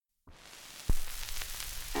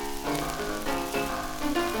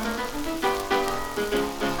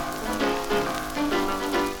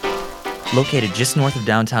Located just north of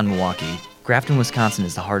downtown Milwaukee, Grafton, Wisconsin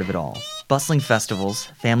is the heart of it all. Bustling festivals,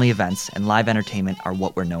 family events, and live entertainment are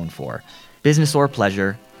what we're known for. Business or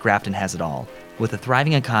pleasure, Grafton has it all. With a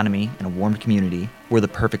thriving economy and a warm community, we're the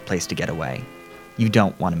perfect place to get away. You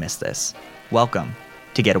don't want to miss this. Welcome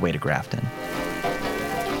to Getaway to Grafton.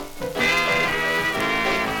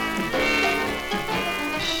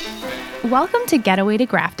 Welcome to Getaway to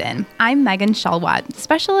Grafton. I'm Megan Shalwat,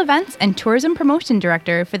 Special Events and Tourism Promotion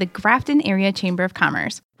Director for the Grafton Area Chamber of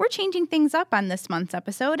Commerce. We're changing things up on this month's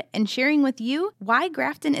episode and sharing with you why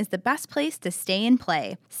Grafton is the best place to stay and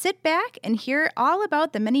play. Sit back and hear all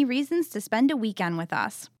about the many reasons to spend a weekend with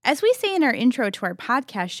us. As we say in our intro to our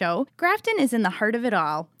podcast show, Grafton is in the heart of it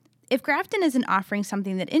all. If Grafton isn't offering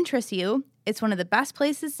something that interests you, it's one of the best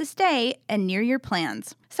places to stay and near your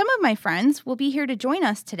plans. Some of my friends will be here to join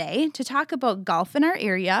us today to talk about golf in our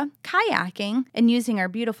area, kayaking, and using our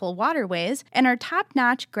beautiful waterways, and our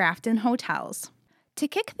top-notch Grafton hotels. To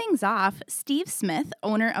kick things off, Steve Smith,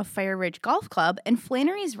 owner of Fire Ridge Golf Club and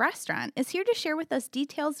Flannery's Restaurant, is here to share with us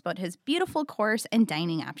details about his beautiful course and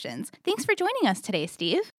dining options. Thanks for joining us today,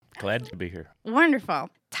 Steve. Glad to be here. Wonderful.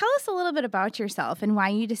 Tell us a little bit about yourself and why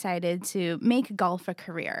you decided to make golf a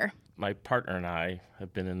career. My partner and I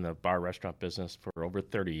have been in the bar restaurant business for over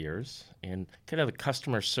 30 years, and kind of the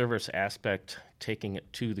customer service aspect, taking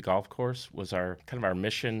it to the golf course, was our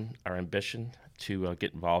mission, our ambition to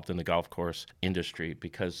get involved in the golf course industry,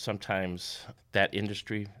 because sometimes that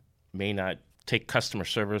industry may not take customer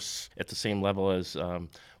service at the same level as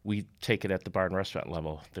we take it at the bar and restaurant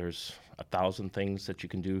level. There's 1,000 things that you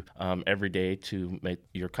can do every day to make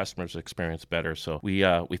your customers' experience better. So we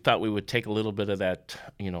thought we would take a little bit of that,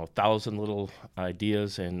 1,000 little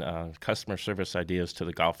ideas and customer service ideas to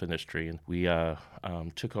the golf industry. And we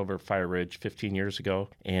took over Fire Ridge 15 years ago,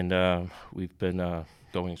 and we've been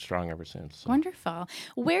going strong ever since. So. Wonderful.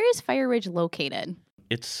 Where is Fire Ridge located?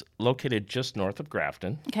 It's located just north of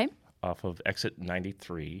Grafton. Okay. Off of exit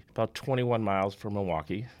 93, about 21 miles from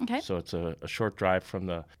Milwaukee. Okay. So it's a short drive from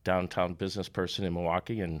the downtown business person in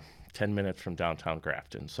Milwaukee and 10 minutes from downtown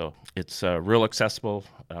Grafton. So it's real accessible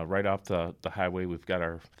right off the highway. We've got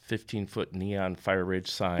our 15-foot neon Fire Ridge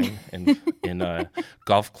sign and in a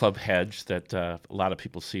golf club hedge that a lot of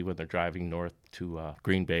people see when they're driving north to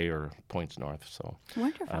Green Bay or points north. So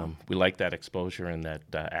wonderful. We like that exposure and that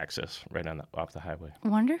access right off the highway.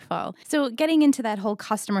 Wonderful. So getting into that whole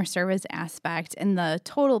customer service aspect and the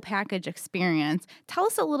total package experience, tell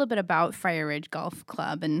us a little bit about Fire Ridge Golf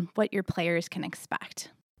Club and what your players can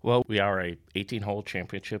expect. Well, we are a 18-hole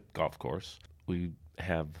championship golf course. We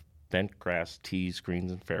have bent grass tees,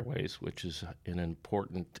 greens, and fairways, which is an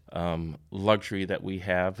important luxury that we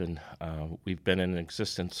have. And we've been in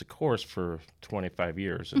existence, of course, for 25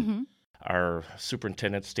 years. And our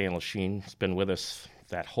superintendent, Stan Lachine, has been with us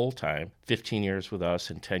that whole time, 15 years with us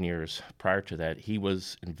and 10 years prior to that. He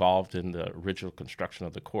was involved in the original construction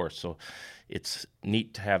of the course. So it's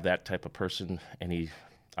neat to have that type of person, and he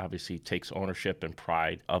obviously takes ownership and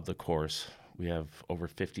pride of the course. We have over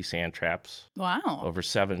 50 sand traps. Wow. Over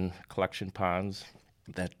 7 collection ponds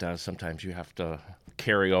that sometimes you have to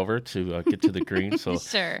carry over to get to the green. So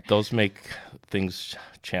Sure. Those make things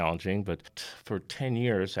challenging. But for 10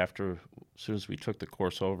 years as soon as we took the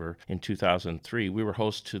course over in 2003, we were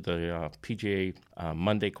host to the PGA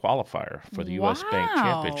Monday qualifier for the U.S. Bank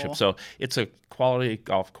Championship. So it's a quality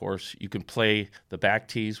golf course. You can play the back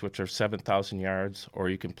tees, which are 7,000 yards, or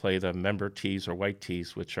you can play the member tees or white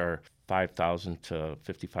tees, which are 5,000 to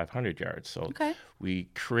 5,500 yards. So we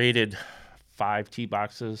created 5 tee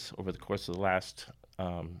boxes over the course of the last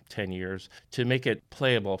 10 years to make it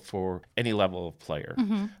playable for any level of player.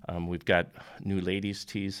 We've got new ladies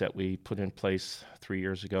tees that we put in place 3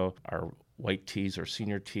 years ago. Our white tees or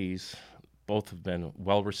senior tees, both have been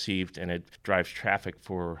well received, and it drives traffic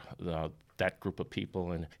for that group of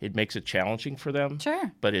people, and it makes it challenging for them.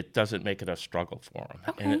 Sure. But it doesn't make it a struggle for them.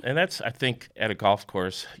 Okay. And that's, I think, at a golf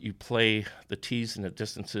course, you play the tees and the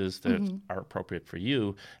distances that are appropriate for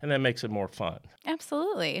you, and that makes it more fun.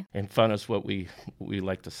 Absolutely. And fun is what we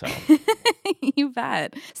like to sell. You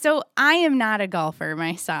bet. So I am not a golfer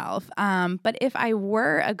myself, but if I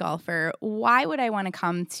were a golfer, why would I want to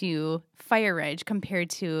come to Fire Ridge compared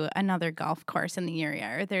to another golf course in the area?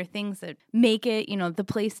 Are there things that make it, the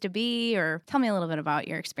place to be? Or tell me a little bit about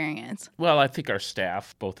your experience. Well, I think our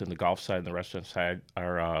staff, both in the golf side and the restaurant side,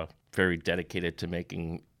 are very dedicated to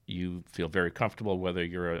making you feel very comfortable, whether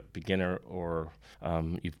you're a beginner or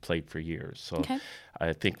you've played for years. So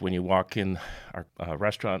I think when you walk in our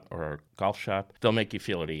restaurant or our golf shop, they'll make you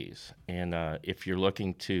feel at ease. And if you're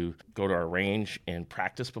looking to go to our range and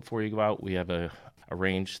practice before you go out, we have a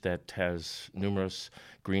range that has numerous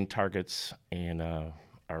green targets, and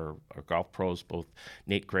our golf pros, both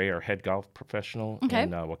Nate Gray, our head golf professional,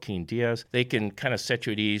 and Joaquin Diaz. They can kind of set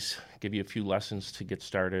you at ease, give you a few lessons to get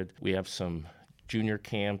started. We have some junior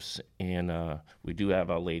camps, and we do have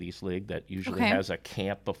a ladies league that usually has a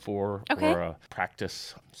camp before or a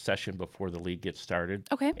practice session before the league gets started.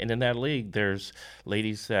 And in that league, there's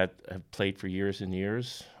ladies that have played for years and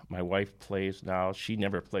years. My wife plays now. She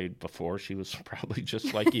never played before. She was probably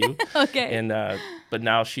just like you. And but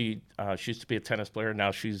now she used to be a tennis player.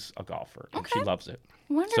 Now she's a golfer, and she loves it.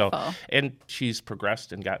 Wonderful. So, and she's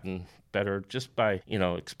progressed and gotten better just by,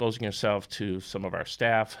 exposing herself to some of our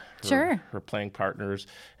staff, her playing partners,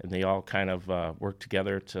 and they all kind of work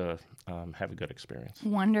together to have a good experience.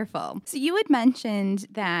 Wonderful. So you had mentioned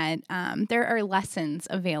that there are lessons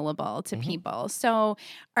available to people. So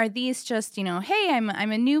are these just, hey, I'm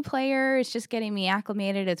a new player, it's just getting me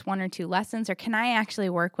acclimated, it's 1 or 2 lessons, or can I actually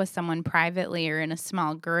work with someone privately or in a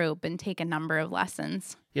small group and take a number of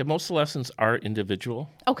lessons? Yeah, most of the lessons are individual.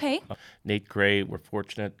 Nate Gray, we're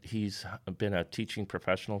fortunate. He's been a teaching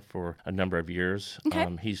professional for a number of years.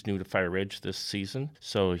 He's new to Fire Ridge this season.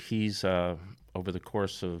 So he's, over the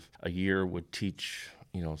course of a year, would teach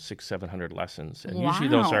 600-700 lessons. And usually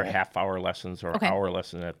those are half-hour lessons or hour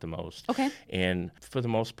lesson at the most. And for the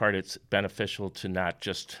most part, it's beneficial to not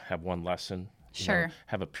just have one lesson.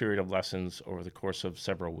 Have a period of lessons over the course of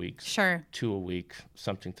several weeks. 2 a week,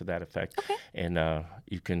 something to that effect. And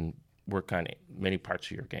you can work on many parts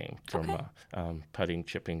of your game, from putting,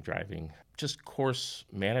 chipping, driving, just course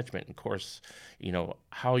management and course,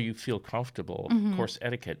 how you feel comfortable, course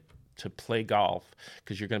etiquette to play golf,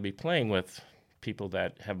 because you're going to be playing with people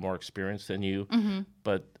that have more experience than you,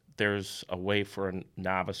 but there's a way for a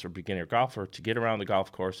novice or beginner golfer to get around the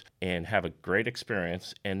golf course and have a great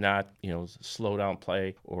experience and not, slow down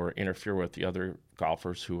play or interfere with the other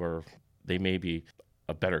golfers they may be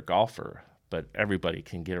a better golfer, but everybody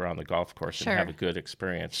can get around the golf course and have a good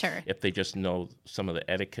experience if they just know some of the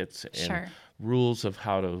etiquettes and rules of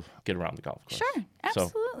how to get around the golf course.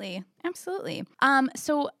 Absolutely.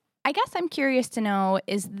 So I guess I'm curious to know,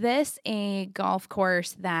 is this a golf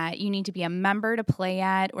course that you need to be a member to play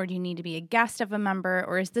at, or do you need to be a guest of a member,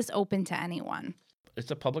 or is this open to anyone?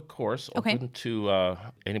 It's a public course, open to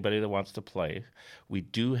anybody that wants to play. We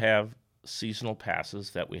do have seasonal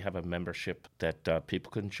passes that we have a membership that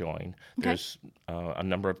people can join. There's a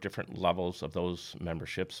number of different levels of those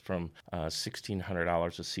memberships, from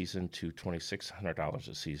 $1,600 a season to $2,600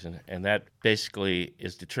 a season. And that basically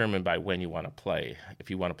is determined by when you want to play.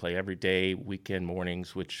 If you want to play every day, weekend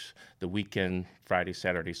mornings, which the weekend, Friday,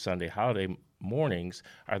 Saturday, Sunday, holiday mornings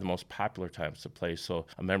are the most popular times to play. So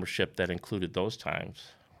a membership that included those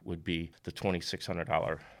times would be the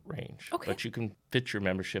 $2,600 range. But you can fit your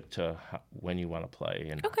membership to when you want to play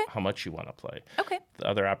and how much you want to play. The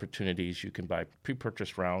other opportunities, you can buy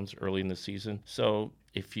pre-purchase rounds early in the season. So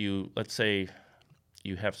if you, let's say,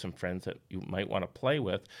 you have some friends that you might want to play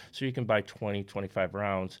with, so you can buy 20, 25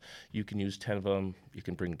 rounds. You can use 10 of them. You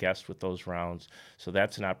can bring guests with those rounds. So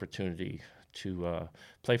that's an opportunity to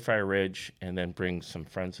play Fire Ridge and then bring some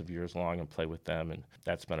friends of yours along and play with them. And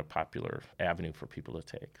that's been a popular avenue for people to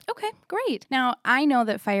take. Great. Now, I know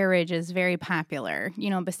that Fire Ridge is very popular.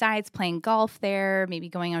 Besides playing golf there, maybe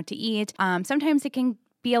going out to eat, sometimes it can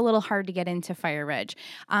be a little hard to get into Fire Ridge.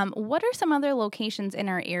 What are some other locations in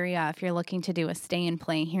our area, if you're looking to do a stay and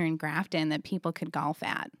play here in Grafton, that people could golf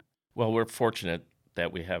at? Well, we're fortunate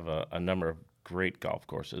that we have a number of great golf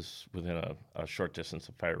courses within a short distance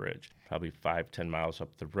of Fire Ridge, probably 5-10 miles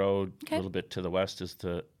up the road. A little bit to the west is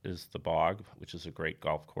the Bog, which is a great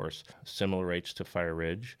golf course, similar rates to Fire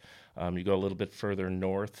Ridge. You go a little bit further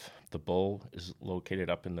north, the Bull is located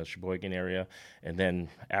up in the Sheboygan area, and then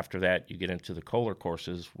after that you get into the Kohler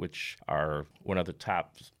courses, which are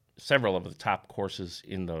several of the top courses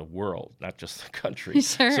in the world, not just the country.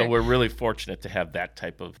 So we're really fortunate to have that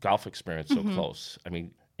type of golf experience so close. I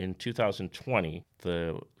mean, in 2020,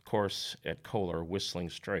 the course at Kohler, Whistling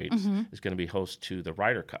Straits, is going to be host to the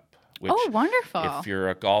Ryder Cup. Which, wonderful. If you're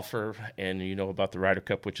a golfer and you know about the Ryder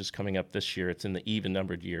Cup, which is coming up this year, it's in the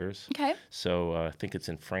even-numbered years. So I think it's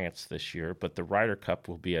in France this year. But the Ryder Cup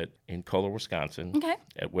will be in Kohler, Wisconsin,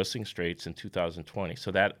 at Whistling Straits in 2020. So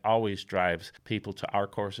that always drives people to our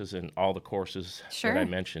courses and all the courses that I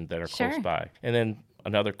mentioned that are close by. And then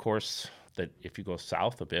another course that if you go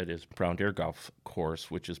south a bit is Brown Deer Golf Course,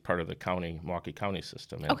 which is part of the Milwaukee County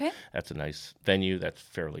system. And Okay. that's a nice venue that's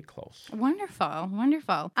fairly close. Wonderful,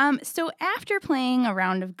 wonderful. So after playing a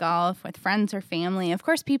round of golf with friends or family, of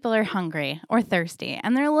course, people are hungry or thirsty,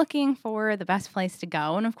 and they're looking for the best place to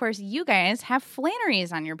go. And of course, you guys have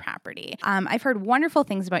Flannery's on your property. I've heard wonderful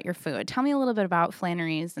things about your food. Tell me a little bit about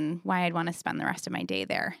Flannery's and why I'd want to spend the rest of my day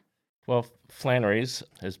there. Well, Flannery's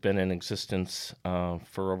has been in existence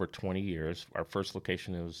for over 20 years. Our first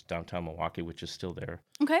location was downtown Milwaukee, which is still there.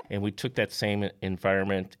 Okay. And we took that same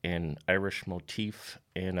environment and Irish motif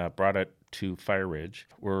and brought it to Fire Ridge.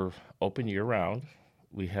 We're open year-round.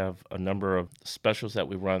 We have a number of specials that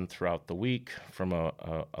we run throughout the week, from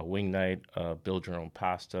a wing night, build your own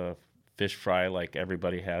pasta, fish fry like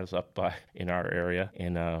everybody has up in our area,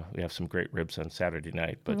 and we have some great ribs on Saturday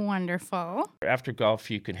night. But Wonderful. after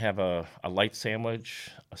golf, you can have a light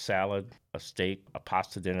sandwich, a salad, a steak, a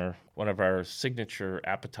pasta dinner. One of our signature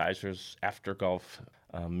appetizers after golf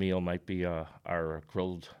meal might be our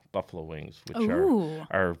grilled buffalo wings, which Ooh.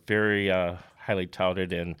 are very highly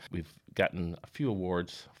touted, and we've gotten a few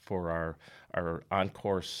awards for our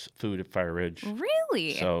on-course food at Fire Ridge.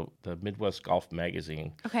 Really? So the Midwest Golf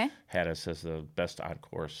Magazine Okay. had us as the best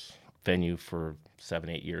on-course venue for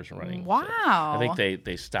 7-8 years running. Wow. So I think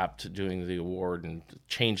they stopped doing the award and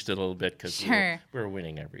changed it a little bit because Sure. we were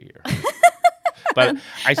winning every year. But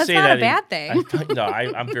I That's say not that a bad thing.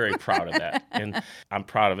 I'm very proud of that, and I'm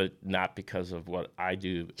proud of it not because of what I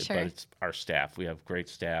do, Sure. but it's our staff. We have great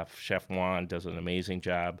staff. Chef Juan does an amazing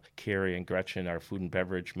job. Carrie and Gretchen, our food and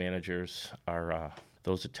beverage managers, are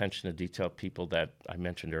those attention to detail people that I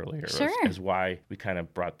mentioned earlier. Sure. Is why we kind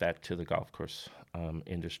of brought that to the golf course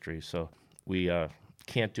industry. So we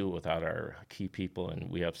can't do it without our key people, and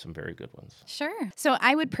we have some very good ones. Sure. So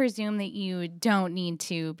I would presume that you don't need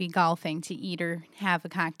to be golfing to eat or have a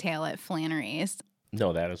cocktail at Flannery's.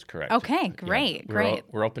 No, that is correct. Okay, Yeah. great, We're great.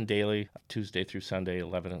 We're open daily, Tuesday through Sunday,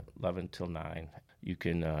 11 till 9. You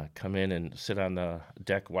can come in and sit on the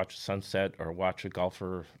deck, watch the sunset, or watch a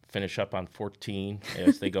golfer finish up on 14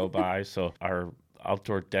 as they go by. So our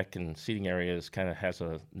outdoor deck and seating areas kind of has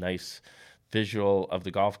a nice visual of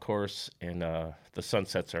the golf course, and the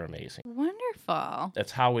sunsets are amazing. Wonderful.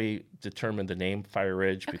 That's how we determined the name Fire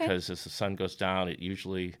Ridge, Okay. because as the sun goes down, it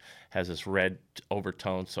usually has this red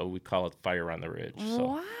overtone, so we call it Fire on the Ridge.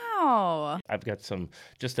 So Wow. I've got some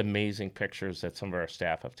just amazing pictures that some of our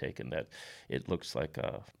staff have taken that it looks like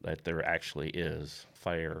that there actually is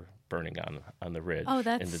fire burning on the ridge Oh, in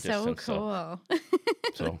that's the so distance. cool.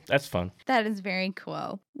 So that's fun. That is very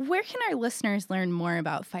cool. Where can our listeners learn more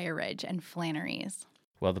about Fire Ridge and Flannery's?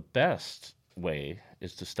 Well, the best way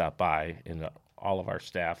is to stop by, and all of our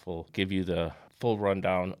staff will give you the full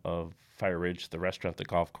rundown of Fire Ridge, the restaurant, the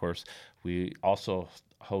golf course. We also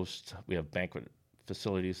we have banquet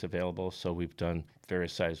facilities available, so we've done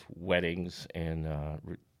various size weddings and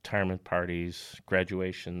retirement parties,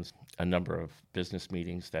 graduations, a number of business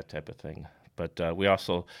meetings, that type of thing. But we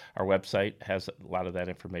also, our website has a lot of that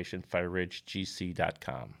information,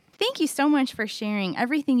 fireridgegc.com. Thank you so much for sharing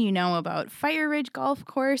everything you know about Fire Ridge Golf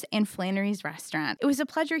Course and Flannery's Restaurant. It was a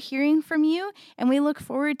pleasure hearing from you, and we look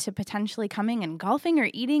forward to potentially coming and golfing or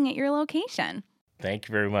eating at your location. Thank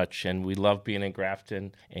you very much. And we love being in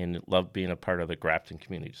Grafton and love being a part of the Grafton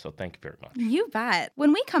community. So thank you very much. You bet.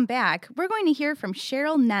 When we come back, we're going to hear from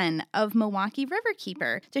Cheryl Nenn of Milwaukee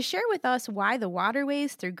Riverkeeper to share with us why the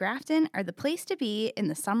waterways through Grafton are the place to be in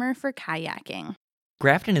the summer for kayaking.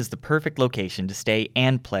 Grafton is the perfect location to stay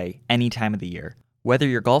and play any time of the year. Whether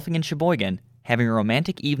you're golfing in Sheboygan, having a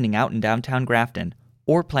romantic evening out in downtown Grafton,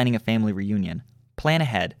 or planning a family reunion, plan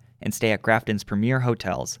ahead and stay at Grafton's premier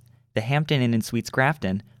hotels, the Hampton Inn & Suites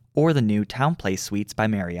Grafton, or the new Town Place Suites by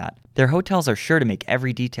Marriott. Their hotels are sure to make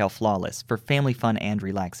every detail flawless for family fun and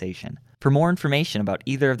relaxation. For more information about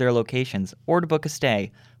either of their locations or to book a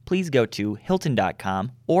stay, please go to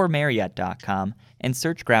Hilton.com or Marriott.com and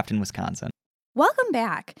search Grafton, Wisconsin. Welcome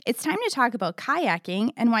back. It's time to talk about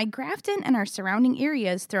kayaking and why Grafton and our surrounding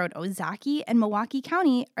areas throughout Ozaukee and Milwaukee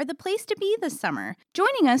County are the place to be this summer.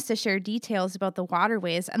 Joining us to share details about the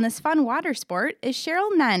waterways and this fun water sport is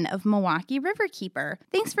Cheryl Nenn of Milwaukee Riverkeeper.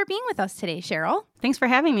 Thanks for being with us today, Cheryl. Thanks for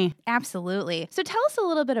having me. Absolutely. So tell us a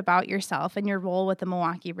little bit about yourself and your role with the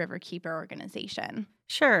Milwaukee Riverkeeper organization.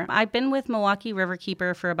 Sure. I've been with Milwaukee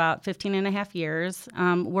Riverkeeper for about 15 and a half years.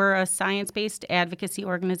 We're a science-based advocacy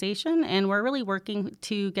organization, and we're really working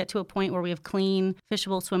to get to a point where we have clean,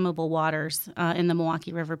 fishable, swimmable waters in the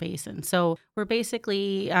Milwaukee River Basin. So we're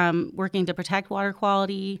basically working to protect water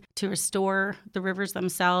quality, to restore the rivers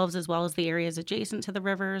themselves, as well as the areas adjacent to the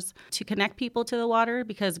rivers, to connect people to the water,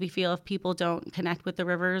 because we feel if people don't connect with the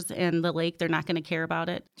rivers and the lake, they're not going to care about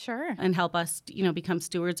it. Sure. And help us, become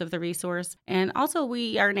stewards of the resource. And also, we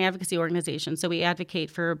are an advocacy organization, so we advocate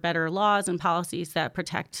for better laws and policies that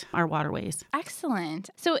protect our waterways. Excellent.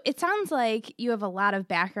 So it sounds like you have a lot of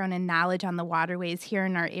background and knowledge on the waterways here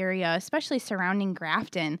in our area, especially surrounding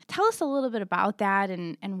Grafton. Tell us a little bit about that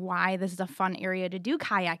and why this is a fun area to do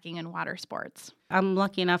kayaking and water sports. I'm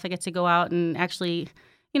lucky enough I get to go out and actually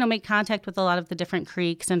make contact with a lot of the different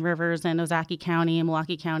creeks and rivers in Ozaukee County and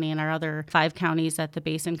Milwaukee County and our other 5 counties that the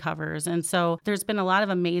basin covers. And so there's been a lot of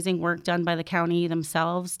amazing work done by the county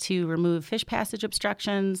themselves to remove fish passage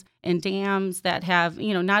obstructions and dams that have,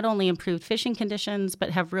 not only improved fishing conditions,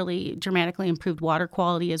 but have really dramatically improved water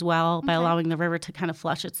quality as well by allowing the river to kind of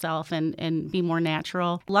flush itself and be more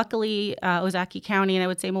natural. Luckily, Ozaukee County, and I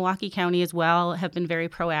would say Milwaukee County as well, have been very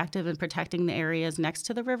proactive in protecting the areas next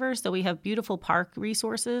to the rivers. So we have beautiful park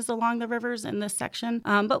resources along the rivers in this section.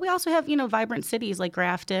 But we also have, vibrant cities like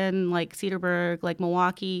Grafton, like Cedarburg, like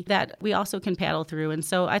Milwaukee that we also can paddle through. And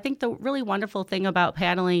so I think the really wonderful thing about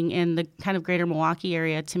paddling in the kind of greater Milwaukee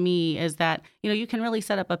area to me is that, you can really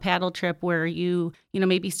set up a paddle trip where you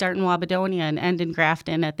maybe start in Wabadonia and end in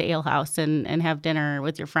Grafton at the Ale House and have dinner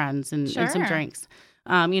with your friends and some drinks.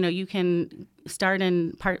 You can start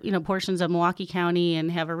in portions of Milwaukee County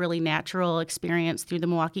and have a really natural experience through the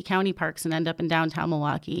Milwaukee County parks and end up in downtown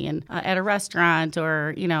Milwaukee and at a restaurant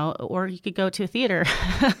or you could go to a theater.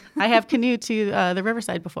 I have canoed to the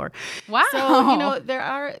Riverside before. Wow. So,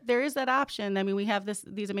 there is that option. I mean, we have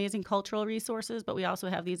these amazing cultural resources, but we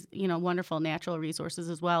also have these, wonderful natural resources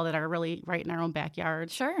as well that are really right in our own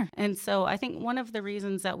backyard. Sure. And so I think one of the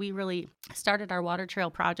reasons that we really started our Water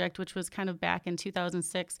Trail project, which was kind of back in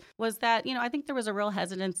 2006, was that, I think there was a real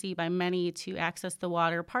hesitancy by many to access the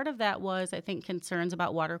water. Part of that was, I think, concerns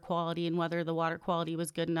about water quality and whether the water quality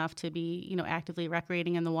was good enough to be, actively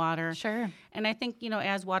recreating in the water. Sure. And I think,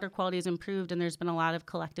 as water quality has improved and there's been a lot of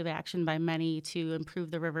collective action by many to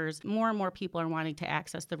improve the rivers, more and more people are wanting to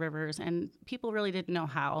access the rivers. And people really didn't know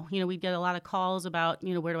how. We'd get a lot of calls about,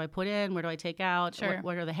 where do I put in? Where do I take out? Sure.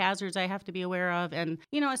 What are the hazards I have to be aware of? And,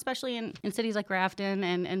 especially in cities like Grafton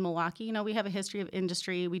and Milwaukee, we have a history of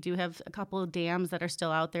industry. We do have a couple of dams that are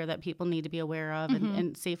still out there that people need to be aware of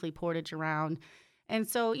and safely portage around. And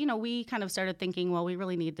so, we kind of started thinking, well, we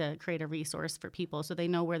really need to create a resource for people so they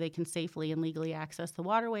know where they can safely and legally access the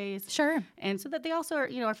waterways. Sure. And so that they also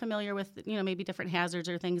are familiar with, maybe different hazards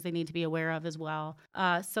or things they need to be aware of as well.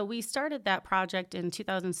 So we started that project in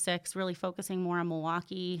 2006, really focusing more on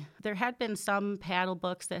Milwaukee. There had been some paddle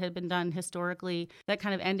books that had been done historically that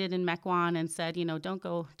kind of ended in Mequon and said,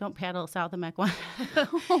 don't paddle south of Mequon.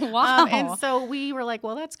 Wow. And so we were like,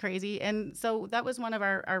 well, that's crazy. And so that was one of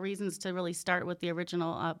our reasons to really start with the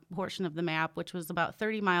original portion of the map, which was about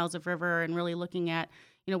 30 miles of river and really looking at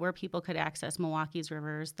where people could access Milwaukee's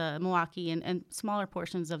rivers, the Milwaukee and smaller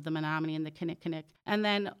portions of the Menominee and the Kinnickinnic. And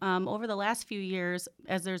then over the last few years,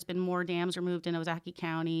 as there's been more dams removed in Ozaukee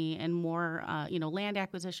County and more, land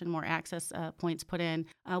acquisition, more access points put in,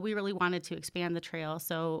 we really wanted to expand the trail.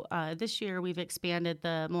 So this year we've expanded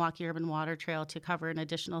the Milwaukee Urban Water Trail to cover an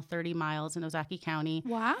additional 30 miles in Ozaukee County.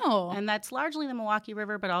 Wow. And that's largely the Milwaukee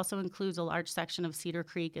River, but also includes a large section of Cedar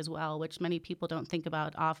Creek as well, which many people don't think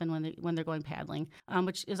about often when they're going paddling,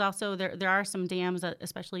 which is also, there are some dams, that,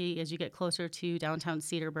 especially as you get closer to downtown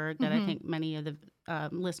Cedarburg, that I think many of the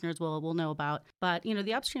listeners will know about. But,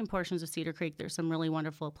 the upstream portions of Cedar Creek, there's some really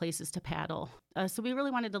wonderful places to paddle. So we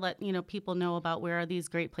really wanted to let, people know about where are these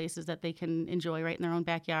great places that they can enjoy right in their own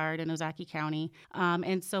backyard in Ozaukee County.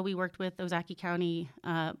 And so we worked with Ozaukee County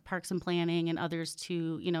Parks and Planning and others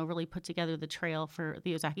to, really put together the trail for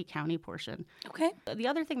the Ozaukee County portion. Okay. The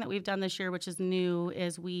other thing that we've done this year, which is new,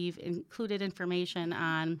 is we've included information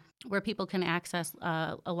on where people can access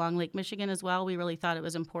along Lake Michigan as well. We really thought it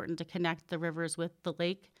was important to connect the rivers with the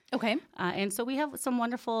lake. Okay. And so we have some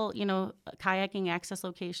wonderful, kayaking access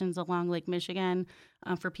locations along Lake Michigan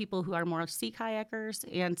for people who are more sea kayakers.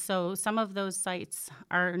 And so some of those sites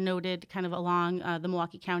are noted kind of along the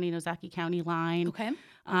Milwaukee County and Ozaukee County line. Okay.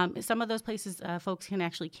 Some of those places folks can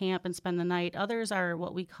actually camp and spend the night. Others are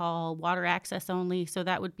what we call water access only. So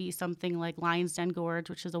that would be something like Lion's Den Gorge,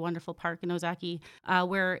 which is a wonderful park in Ozaukee,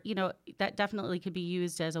 where, that definitely could be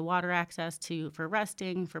used as a water access for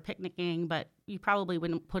resting, for picnicking, but you probably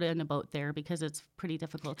wouldn't put put in a boat there because it's pretty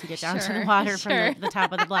difficult to get down to the Sure, water sure. from the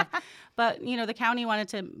top of the bluff. But, the county wanted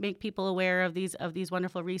to make people aware of these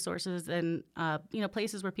wonderful resources and,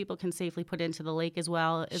 places where people can safely put into the lake as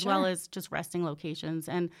well Sure. as just resting locations.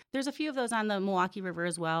 And there's a few of those on the Milwaukee River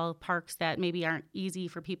as well, parks that maybe aren't easy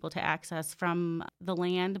for people to access from the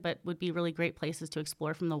land, but would be really great places to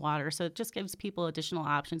explore from the water. So it just gives people additional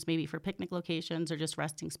options, maybe for picnic locations or just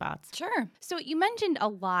resting spots. Sure. So you mentioned a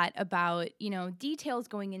lot about, details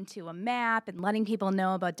going into a map and letting people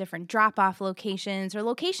know about different drop-off locations or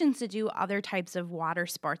locations to do other types of water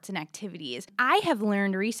sports and activities. I have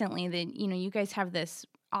learned recently that, you guys have this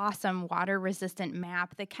awesome water-resistant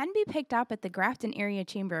map that can be picked up at the Grafton Area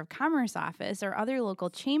Chamber of Commerce office or other local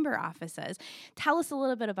chamber offices. Tell us a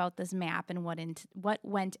little bit about this map and what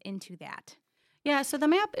went into that. Yeah, so the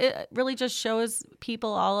map it really just shows people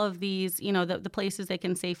all of these, the places they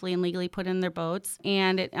can safely and legally put in their boats.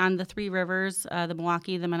 And on the three rivers, the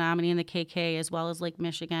Milwaukee, the Menominee, and the KK, as well as Lake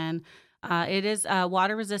Michigan. It is a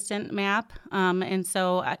water-resistant map, and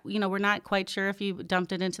so, we're not quite sure if you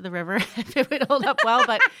dumped it into the river if it would hold up well,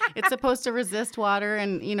 but it's supposed to resist water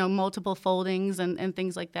and, multiple foldings and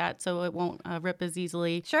things like that, so it won't rip as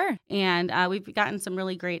easily. Sure. And we've gotten some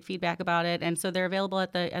really great feedback about it, and so they're available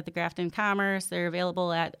at the Grafton Commerce. They're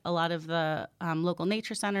available at a lot of the local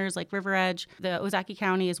nature centers like River Edge, the Ozaukee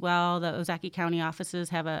County as well. The Ozaukee County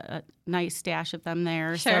offices have a nice stash of them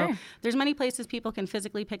there. Sure. So there's many places people can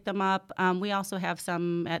physically pick them up. We also have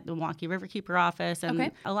some at the Milwaukee Riverkeeper office, and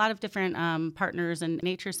Okay. a lot of different partners and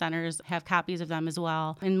nature centers have copies of them as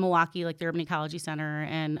well. In Milwaukee, like the Urban Ecology Center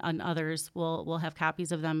and others will have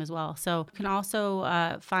copies of them as well. So you can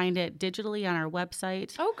also find it digitally on our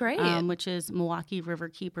website. Oh, great. Which is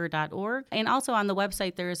MilwaukeeRiverkeeper.org. And also on the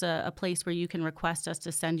website, there's a place where you can request us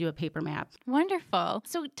to send you a paper map. Wonderful.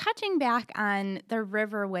 So touching back on the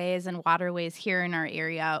riverways and waterways here in our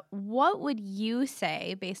area, what would you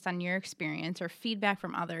say, based on your experience or feedback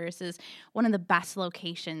from others, is one of the best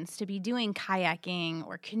locations to be doing kayaking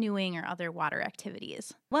or canoeing or other water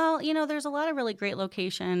activities? Well, there's a lot of really great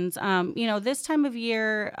locations. This time of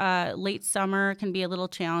year, late summer can be a little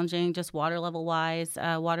challenging, just water level wise.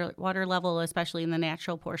 Water level, especially in the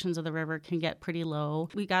natural portions of the river, can get pretty low.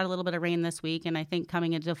 We got a little bit of rain this week, and I think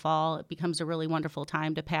coming into fall, it becomes a really wonderful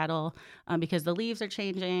time to paddle because the leaves are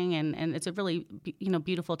changing, and it's a really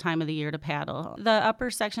beautiful time of the year to paddle. The upper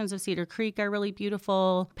sections of Cedar Creek are really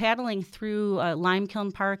beautiful. Paddling through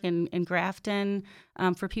Limekiln Park in Grafton.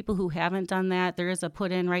 For people who haven't done that, there is a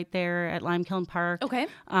put-in right there at Limekiln Park, Okay.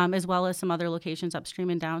 As well as some other locations upstream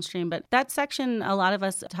and downstream. But that section, a lot of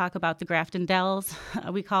us talk about the Grafton Dells,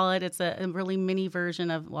 we call it. It's a really mini version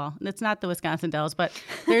of, well, it's not the Wisconsin Dells, but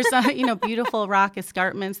there's, beautiful rock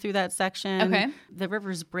escarpments through that section. Okay. The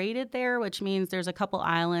river's braided there, which means there's a couple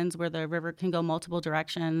islands where the river can go multiple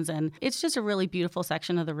directions. And it's just a really beautiful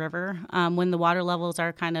section of the river when the water levels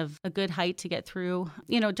are kind of a good height to get through.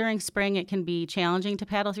 During spring, it can be challenging to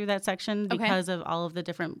paddle through that section because of all of the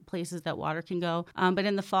different places that water can go. But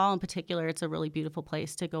in the fall in particular, it's a really beautiful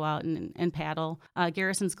place to go out and paddle.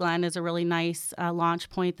 Garrison's Glen is a really nice launch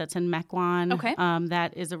point that's in Mequon. Okay.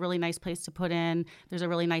 That is a really nice place to put in. There's a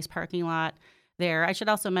really nice parking lot there. I should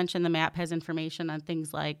also mention the map has information on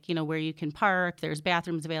things like, where you can park, there's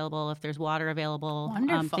bathrooms available, if there's water available,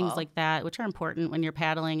 Wonderful. things like that, which are important when you're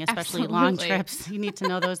paddling, especially long Absolutely. trips. You need to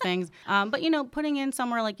know those things. But, putting in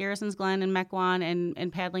somewhere like Garrison's Glen and Mequon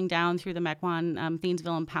and paddling down through the Mequon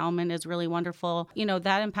Thiensville impoundment is really wonderful.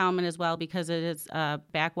 That impoundment as well, because it is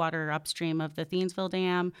backwater upstream of the Thiensville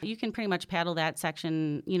Dam. You can pretty much paddle that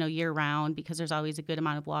section, year round because there's always a good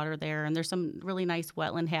amount of water there. And there's some really nice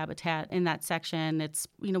wetland habitat in that section. It's,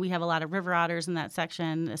 we have a lot of river otters in that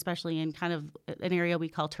section, especially in kind of an area we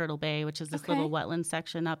call Turtle Bay, which is this little wetland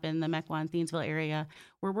section up in the Mequon Thiensville area.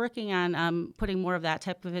 We're working on putting more of that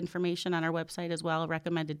type of information on our website as well,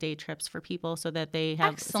 recommended day trips for people so that they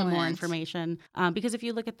have some more Excellent. information. Because if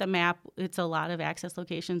you look at the map, it's a lot of access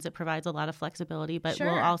locations. It provides a lot of flexibility, but Sure.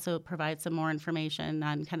 we'll also provide some more information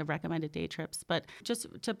on kind of recommended day trips. But just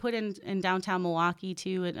to put in downtown Milwaukee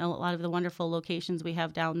too, and a lot of the wonderful locations we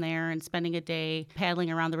have down there, and spending a day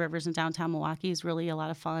paddling around the rivers in downtown Milwaukee is really a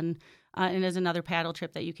lot of fun. And is another paddle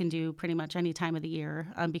trip that you can do pretty much any time of the year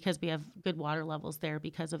because we have good water levels there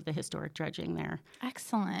because of the historic dredging there.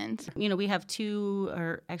 Excellent. We have two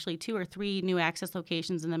or three new access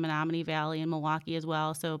locations in the Menominee Valley in Milwaukee as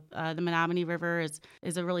well. So the Menominee River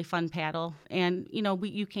is a really fun paddle. And,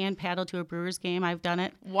 you can paddle to a Brewers game. I've done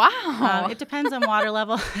it. Wow. It depends on water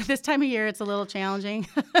level. This time of year, it's a little challenging.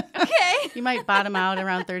 Okay. You might bottom out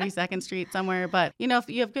around 32nd Street somewhere. But, if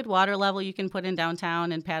you have good water level, you can put in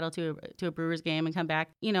downtown and paddle to to a Brewers game and come back.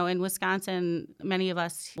 In Wisconsin, many of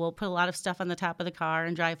us will put a lot of stuff on the top of the car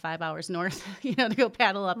and drive 5 hours north, to go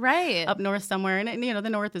paddle up north somewhere. And, the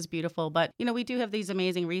north is beautiful. But, we do have these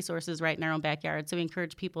amazing resources right in our own backyard. So we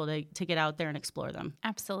encourage people to get out there and explore them.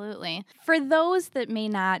 Absolutely. For those that may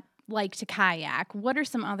not like to kayak, what are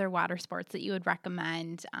some other water sports that you would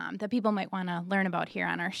recommend that people might want to learn about here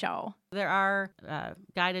on our show? There are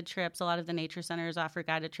guided trips. A lot of the nature centers offer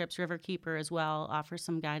guided trips. Riverkeeper as well offers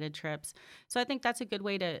some guided trips. So I think that's a good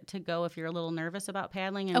way to go if you're a little nervous about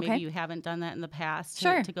paddling and maybe you haven't done that in the past.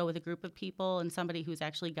 To go with a group of people and somebody who's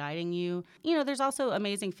actually guiding you. There's also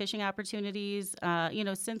amazing fishing opportunities.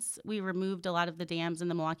 Since we removed a lot of the dams in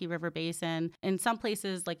the Milwaukee River Basin, in some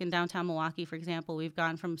places, like in downtown Milwaukee, for example, we've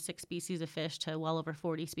gone from 6 species of fish to well over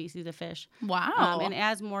 40 species of fish. Wow. And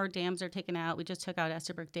as more dams are taken out, we just took out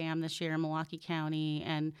Estabrook Dam this year in Milwaukee County,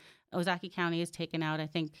 and Ozaukee County has taken out, I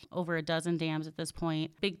think, over a dozen dams at this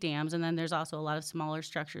point, big dams, and then there's also a lot of smaller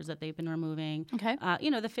structures that they've been removing. Okay.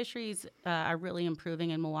 The fisheries are really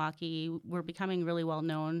improving in Milwaukee. We're becoming really well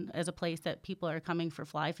known as a place that people are coming for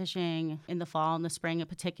fly fishing in the fall and the spring in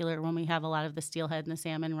particular when we have a lot of the steelhead and the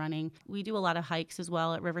salmon running. We do a lot of hikes as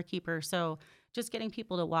well at Riverkeeper, so just getting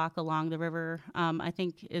people to walk along the river, I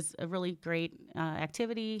think, is a really great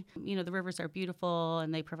activity. The rivers are beautiful,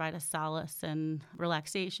 and they provide us solace and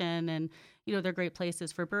relaxation. And, they're great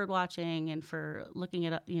places for bird watching and for looking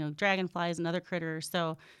at, dragonflies and other critters.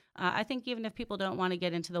 So I think even if people don't want to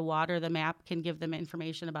get into the water, the map can give them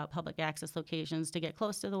information about public access locations to get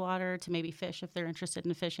close to the water, to maybe fish if they're interested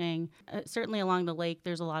in fishing. Certainly along the lake,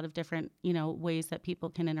 there's a lot of different, ways that people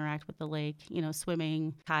can interact with the lake,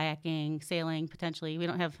 swimming, kayaking, sailing, potentially. We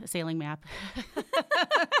don't have a sailing map.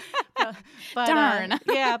 But, Darn.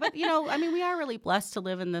 But, we are really blessed to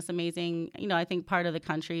live in this amazing, I think part of the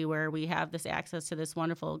country where we have this access to this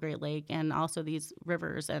wonderful Great Lake and also these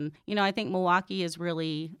rivers. And, I think Milwaukee is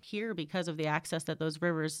really here because of the access that those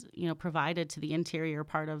rivers, provided to the interior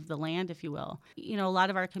part of the land, if you will. A lot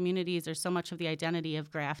of our communities, there's so much of the identity of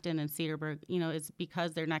Grafton and Cedarburg, is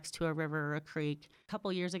because they're next to a river or a creek. A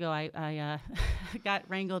couple years ago, I got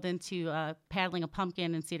wrangled into paddling a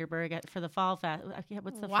pumpkin in Cedarburg for the fall fest.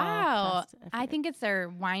 What's the fall fest? I think it's their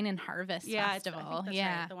Wine and Harvest Festival. That's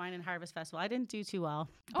right, the Wine and Harvest Festival. I didn't do too well,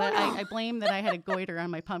 but I blame that I had a goiter on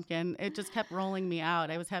my pumpkin. It just kept rolling me out.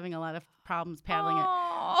 I was having a lot of problems paddling it,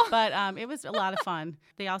 but it was a lot of fun.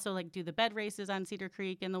 They also do the bed races on Cedar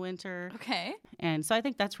Creek in the winter. Okay. And so I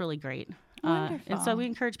think that's really great. Wonderful. And so we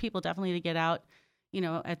encourage people definitely to get out,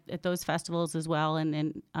 at those festivals as well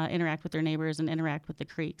and interact with their neighbors and interact with the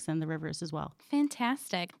creeks and the rivers as well.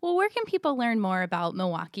 Fantastic. Well, where can people learn more about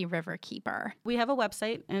Milwaukee Riverkeeper? We have a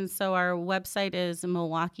website, and so our website is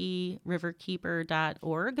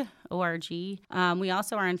milwaukeeriverkeeper.org, O-R-G. We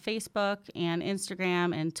also are on Facebook and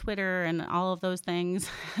Instagram and Twitter and all of those things.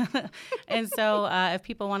 And so if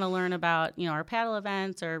people want to learn about, our paddle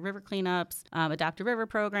events or river cleanups, Adopt a River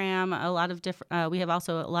program, a lot of different, we have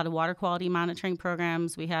also a lot of water quality monitoring programs.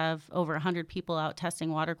 We have over 100 people out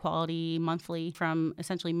testing water quality monthly from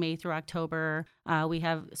essentially May through October. We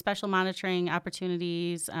have special monitoring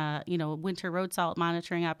opportunities, winter road salt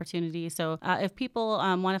monitoring opportunities. So if people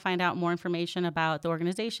want to find out more information about the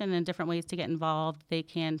organization and different ways to get involved, they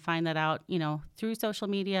can find that out, through social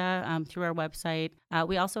media, through our website.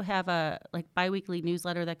 We also have a biweekly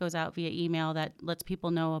newsletter that goes out via email that lets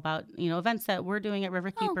people know about, events that we're doing at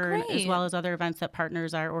Riverkeeper, as well as other events that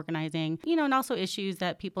partners are organizing, and also issues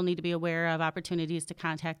that people need to be aware of, opportunities to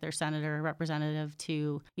contact their senator or representative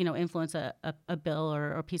to, influence a bill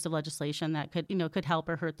or a piece of legislation that could help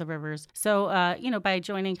or hurt the rivers. So, by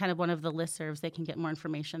joining kind of one of the listservs, they can get more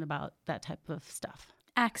information about that type of stuff.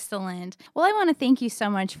 Excellent. Well, I want to thank you so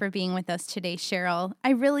much for being with us today, Cheryl. I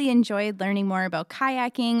really enjoyed learning more about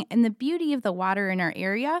kayaking and the beauty of the water in our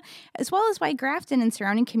area, as well as why Grafton and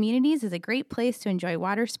surrounding communities is a great place to enjoy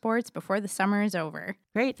water sports before the summer is over.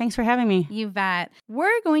 Great. Thanks for having me. You bet.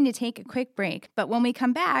 We're going to take a quick break, but when we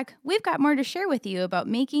come back, we've got more to share with you about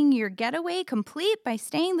making your getaway complete by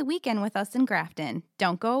staying the weekend with us in Grafton.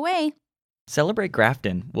 Don't go away. Celebrate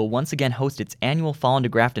Grafton will once again host its annual Fall into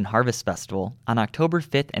Grafton Harvest Festival on October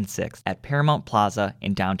 5th and 6th at Paramount Plaza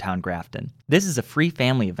in downtown Grafton. This is a free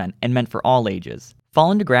family event and meant for all ages.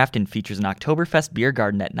 Fall into Grafton features an Oktoberfest beer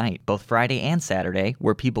garden at night, both Friday and Saturday,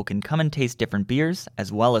 where people can come and taste different beers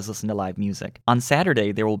as well as listen to live music. On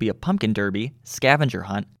Saturday, there will be a pumpkin derby, scavenger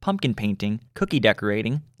hunt, pumpkin painting, cookie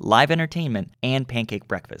decorating, live entertainment, and pancake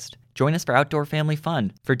breakfast. Join us for outdoor family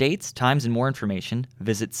fun. For dates, times, and more information,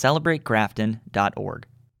 visit celebrategrafton.org.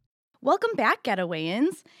 Welcome back,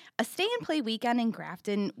 Getaway-ins. A stay-and-play weekend in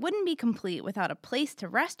Grafton wouldn't be complete without a place to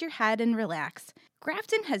rest your head and relax.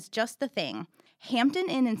 Grafton has just the thing. Hampton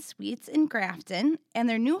Inn and Suites in Grafton and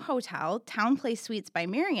their new hotel, Town Place Suites by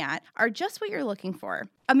Marriott, are just what you're looking for.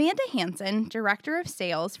 Amanda Hansen, Director of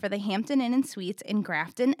Sales for the Hampton Inn and Suites in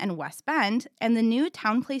Grafton and West Bend, and the new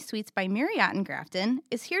Town Place Suites by Marriott in Grafton,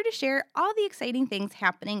 is here to share all the exciting things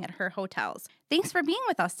happening at her hotels. Thanks for being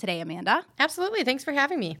with us today, Amanda. Absolutely. Thanks for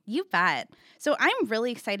having me. You bet. So I'm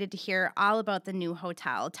really excited to hear all about the new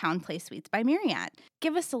hotel, Town Place Suites by Marriott.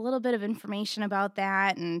 Give us a little bit of information about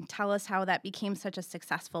that and tell us how that became such a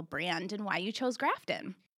successful brand and why you chose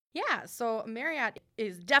Grafton. Yeah, so Marriott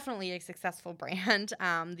is definitely a successful brand,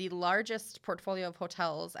 the largest portfolio of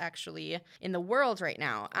hotels actually in the world right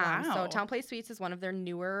now. Wow. So Town Place Suites is one of their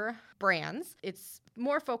newer brands. It's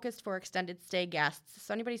more focused for extended stay guests,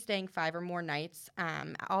 so anybody staying 5 or more nights.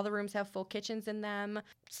 All the rooms have full kitchens in them,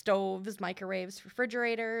 stoves, microwaves,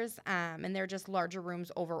 refrigerators, and they're just larger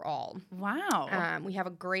rooms overall. Wow. We have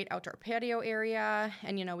a great outdoor patio area,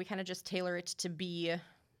 and we kind of just tailor it to be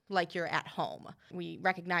like you're at home. We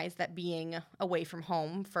recognize that being away from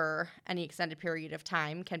home for any extended period of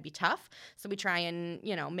time can be tough. So we try and,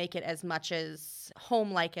 make it as much as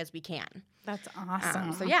home-like as we can. That's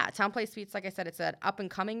awesome. So yeah, Town Place Suites, like I said, it's an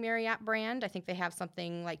up-and-coming Marriott brand. I think they have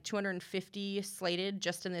something like 250 slated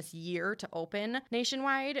just in this year to open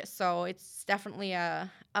nationwide. So it's definitely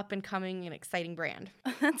a up-and-coming and exciting brand.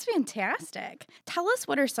 That's fantastic. Tell us,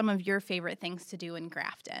 what are some of your favorite things to do in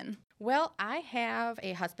Grafton? Well, I have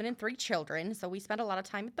a husband and 3 children, so we spend a lot of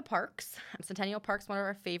time at the parks. Centennial Park's one of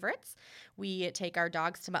our favorites. We take our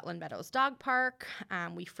dogs to Mutland Meadows Dog Park.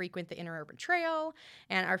 We frequent the Interurban Trail,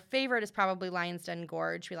 and our favorite is probably Lions Den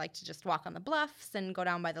Gorge. We like to just walk on the bluffs and go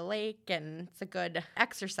down by the lake, and it's a good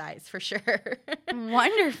exercise for sure.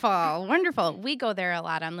 Wonderful, wonderful. We go there a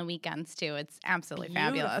lot on the weekends too. It's absolutely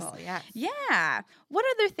fabulous. Yes. Yeah. What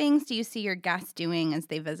other things do you see your guests doing as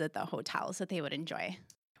they visit the hotels that they would enjoy?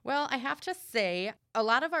 Well, I have to say, a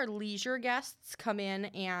lot of our leisure guests come in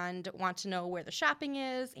and want to know where the shopping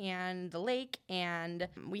is and the lake, and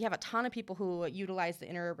we have a ton of people who utilize the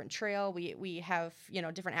Interurban Trail. We have,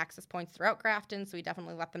 different access points throughout Grafton, so we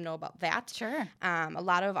definitely let them know about that. Sure. A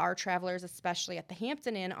lot of our travelers, especially at the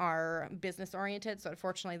Hampton Inn, are business-oriented, so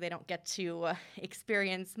unfortunately they don't get to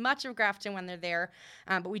experience much of Grafton when they're there,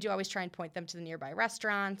 but we do always try and point them to the nearby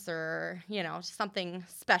restaurants or, something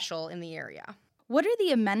special in the area. What are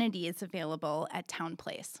the amenities available at Town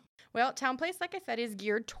Place? Well, Town Place, like I said, is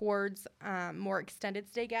geared towards more extended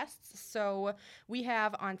stay guests. So we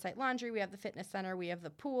have on-site laundry, we have the fitness center, we have the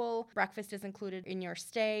pool. Breakfast is included in your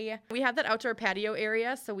stay. We have that outdoor patio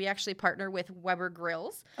area, so we actually partner with Weber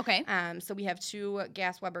Grills. Okay. So we have 2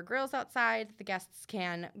 gas Weber grills outside the guests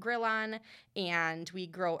can grill on, and we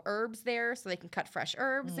grow herbs there so they can cut fresh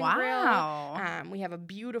herbs and grill. Wow. We have a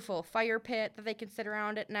beautiful fire pit that they can sit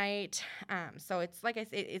around at night. So it's, like I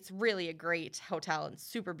said, it's really a great hotel and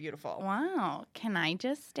super beautiful. Wow. Can I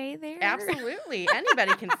just stay there? Absolutely.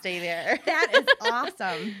 Anybody can stay there. That is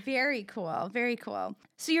awesome. Very cool. Very cool.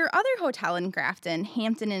 So your other hotel in Grafton,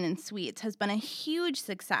 Hampton Inn and Suites, has been a huge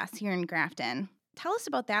success here in Grafton. Tell us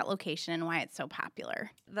about that location and why it's so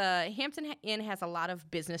popular. The Hampton Inn has a lot of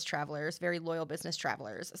business travelers, very loyal business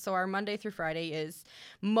travelers. So our Monday through Friday is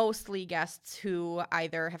mostly guests who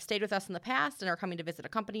either have stayed with us in the past and are coming to visit a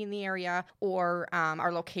company in the area, or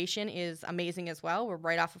our location is amazing as well. We're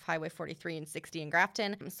right off of Highway 43 and 60 in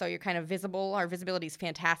Grafton. So you're kind of visible. Our visibility is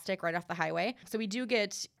fantastic right off the highway. So we do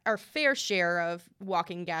get our fair share of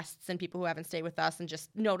walking guests and people who haven't stayed with us and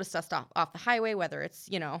just noticed us off the highway, whether it's,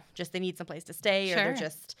 just they need some place to stay or they're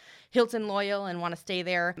just Hilton loyal and want to stay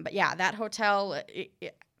there. But yeah, that hotel,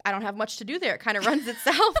 I don't have much to do there. It kind of runs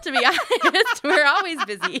itself, to be honest. We're always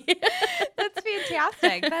busy. That's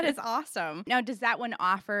fantastic. That is awesome. Now, does that one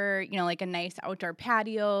offer, like a nice outdoor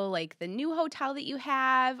patio, like the new hotel that you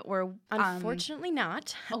have, or unfortunately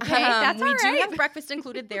not? Okay, that's all right. We do have breakfast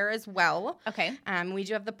included there as well. Okay. We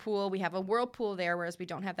do have the pool. We have a whirlpool there, whereas we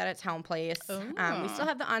don't have that at Town Place. We still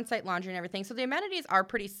have the on-site laundry and everything. So the amenities are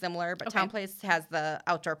pretty similar, but Town Place has the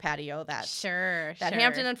outdoor patio that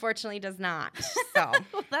Hampton unfortunately does not. So.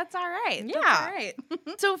 That's all right. Yeah. That's all right.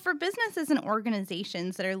 So for businesses and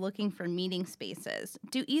organizations that are looking for meeting spaces,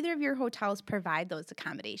 do either of your hotels provide those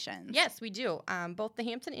accommodations? Yes, we do. Both the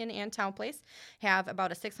Hampton Inn and Town Place have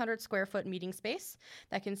about a 600 square foot meeting space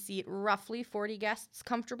that can seat roughly 40 guests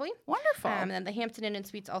comfortably. Wonderful. And then the Hampton Inn and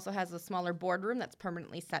Suites also has a smaller boardroom that's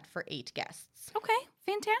permanently set for 8 guests. Okay,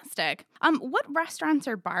 fantastic. What restaurants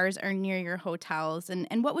or bars are near your hotels,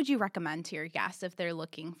 and what would you recommend to your guests if they're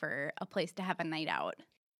looking for a place to have a night out?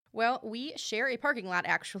 Well, we share a parking lot,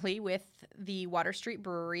 actually, with the Water Street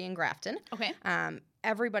Brewery in Grafton. Okay.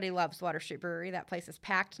 Everybody loves Water Street Brewery. That place is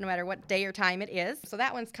packed no matter what day or time it is. So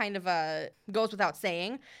that one's kind of goes without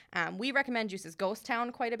saying. We recommend Juice's Ghost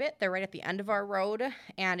Town quite a bit. They're right at the end of our road,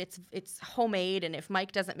 and it's homemade. And if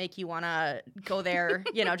Mike doesn't make you want to go there,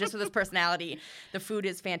 just with his personality, the food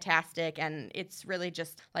is fantastic, and it's really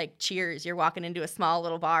just like Cheers. You're walking into a small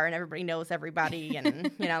little bar, and everybody knows everybody.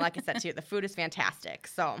 And like I said to you, the food is fantastic.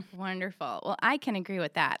 So wonderful. Well, I can agree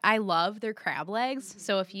with that. I love their crab legs.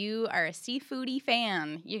 So if you are a seafoodie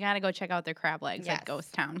fan, you got to go check out their crab legs at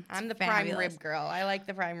Ghost Town. I'm the prime rib girl. I like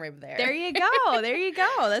the prime rib there. There you go. There you go.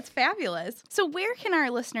 That's fabulous. So where can our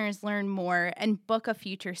listeners learn more and book a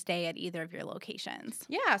future stay at either of your locations?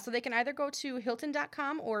 Yeah, so they can either go to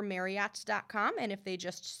Hilton.com or Marriott.com. And if they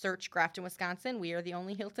just search Grafton, Wisconsin, we are the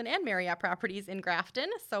only Hilton and Marriott properties in Grafton.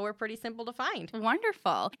 So we're pretty simple to find.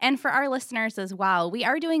 Wonderful. And for our listeners as well, we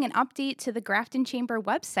are doing an update to the Grafton Chamber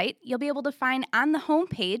website. You'll be able to find on the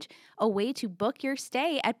homepage a way to book your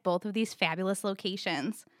stay at both of these fabulous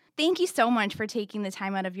locations. Thank you so much for taking the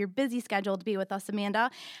time out of your busy schedule to be with us,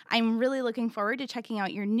 Amanda. I'm really looking forward to checking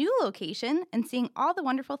out your new location and seeing all the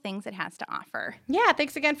wonderful things it has to offer. Yeah,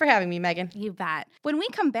 thanks again for having me, Megan. You bet. When we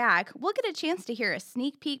come back, we'll get a chance to hear a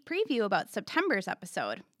sneak peek preview about September's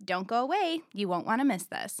episode. Don't go away. You won't want to miss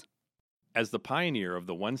this. As the pioneer of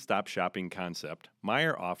the one-stop shopping concept,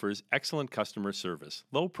 Meijer offers excellent customer service,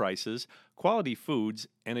 low prices, quality foods,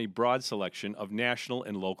 and a broad selection of national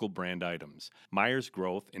and local brand items. Meijer's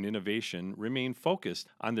growth and innovation remain focused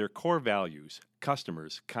on their core values: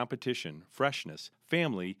 customers, competition, freshness,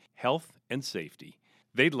 family, health, and safety.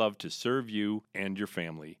 They'd love to serve you and your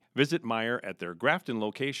family. Visit Meijer at their Grafton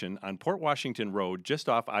location on Port Washington Road just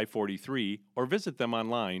off I-43, or visit them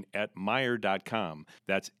online at Meijer.com.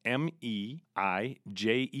 That's MEIJER.com.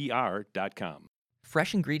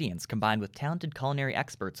 Fresh ingredients combined with talented culinary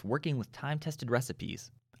experts working with time-tested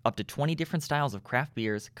recipes. Up to 20 different styles of craft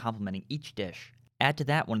beers complementing each dish. Add to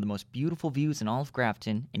that one of the most beautiful views in all of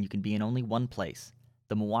Grafton, and you can be in only one place,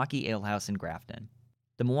 the Milwaukee Ale House in Grafton.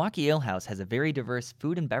 The Milwaukee Ale House has a very diverse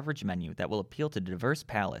food and beverage menu that will appeal to diverse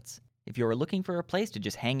palates. If you are looking for a place to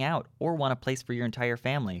just hang out or want a place for your entire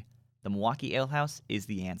family, the Milwaukee Ale House is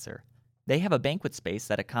the answer. They have a banquet space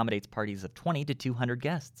that accommodates parties of 20 to 200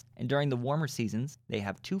 guests, and during the warmer seasons, they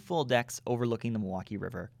have 2 full decks overlooking the Milwaukee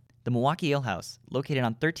River. The Milwaukee Ale House, located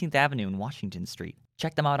on 13th Avenue and Washington Street.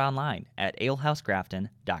 Check them out online at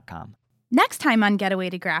alehousegrafton.com. Next time on Getaway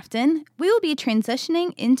to Grafton, we will be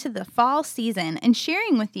transitioning into the fall season and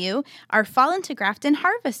sharing with you our Fall into Grafton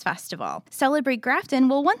Harvest Festival. Celebrate Grafton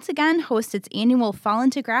will once again host its annual Fall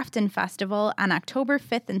into Grafton Festival on October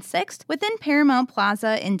 5th and 6th within Paramount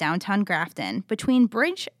Plaza in downtown Grafton, between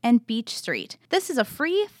Bridge and Beach Street. This is a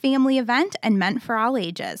free family event and meant for all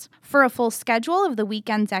ages. For a full schedule of the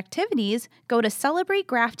weekend's activities, go to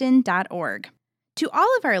celebrategrafton.org. To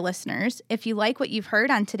all of our listeners, if you like what you've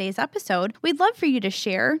heard on today's episode, we'd love for you to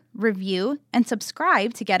share, review, and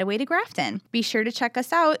subscribe to Getaway to Grafton. Be sure to check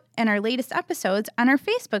us out and our latest episodes on our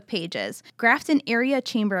Facebook pages, Grafton Area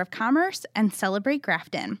Chamber of Commerce and Celebrate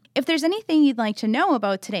Grafton. If there's anything you'd like to know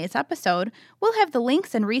about today's episode, we'll have the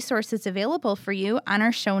links and resources available for you on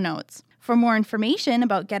our show notes. For more information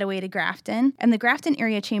about Getaway to Grafton and the Grafton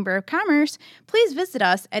Area Chamber of Commerce, please visit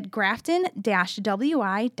us at grafton-wi.org.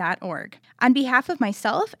 On behalf of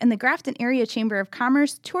myself and the Grafton Area Chamber of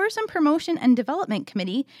Commerce Tourism Promotion and Development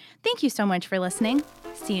Committee, thank you so much for listening.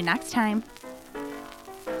 See you next time.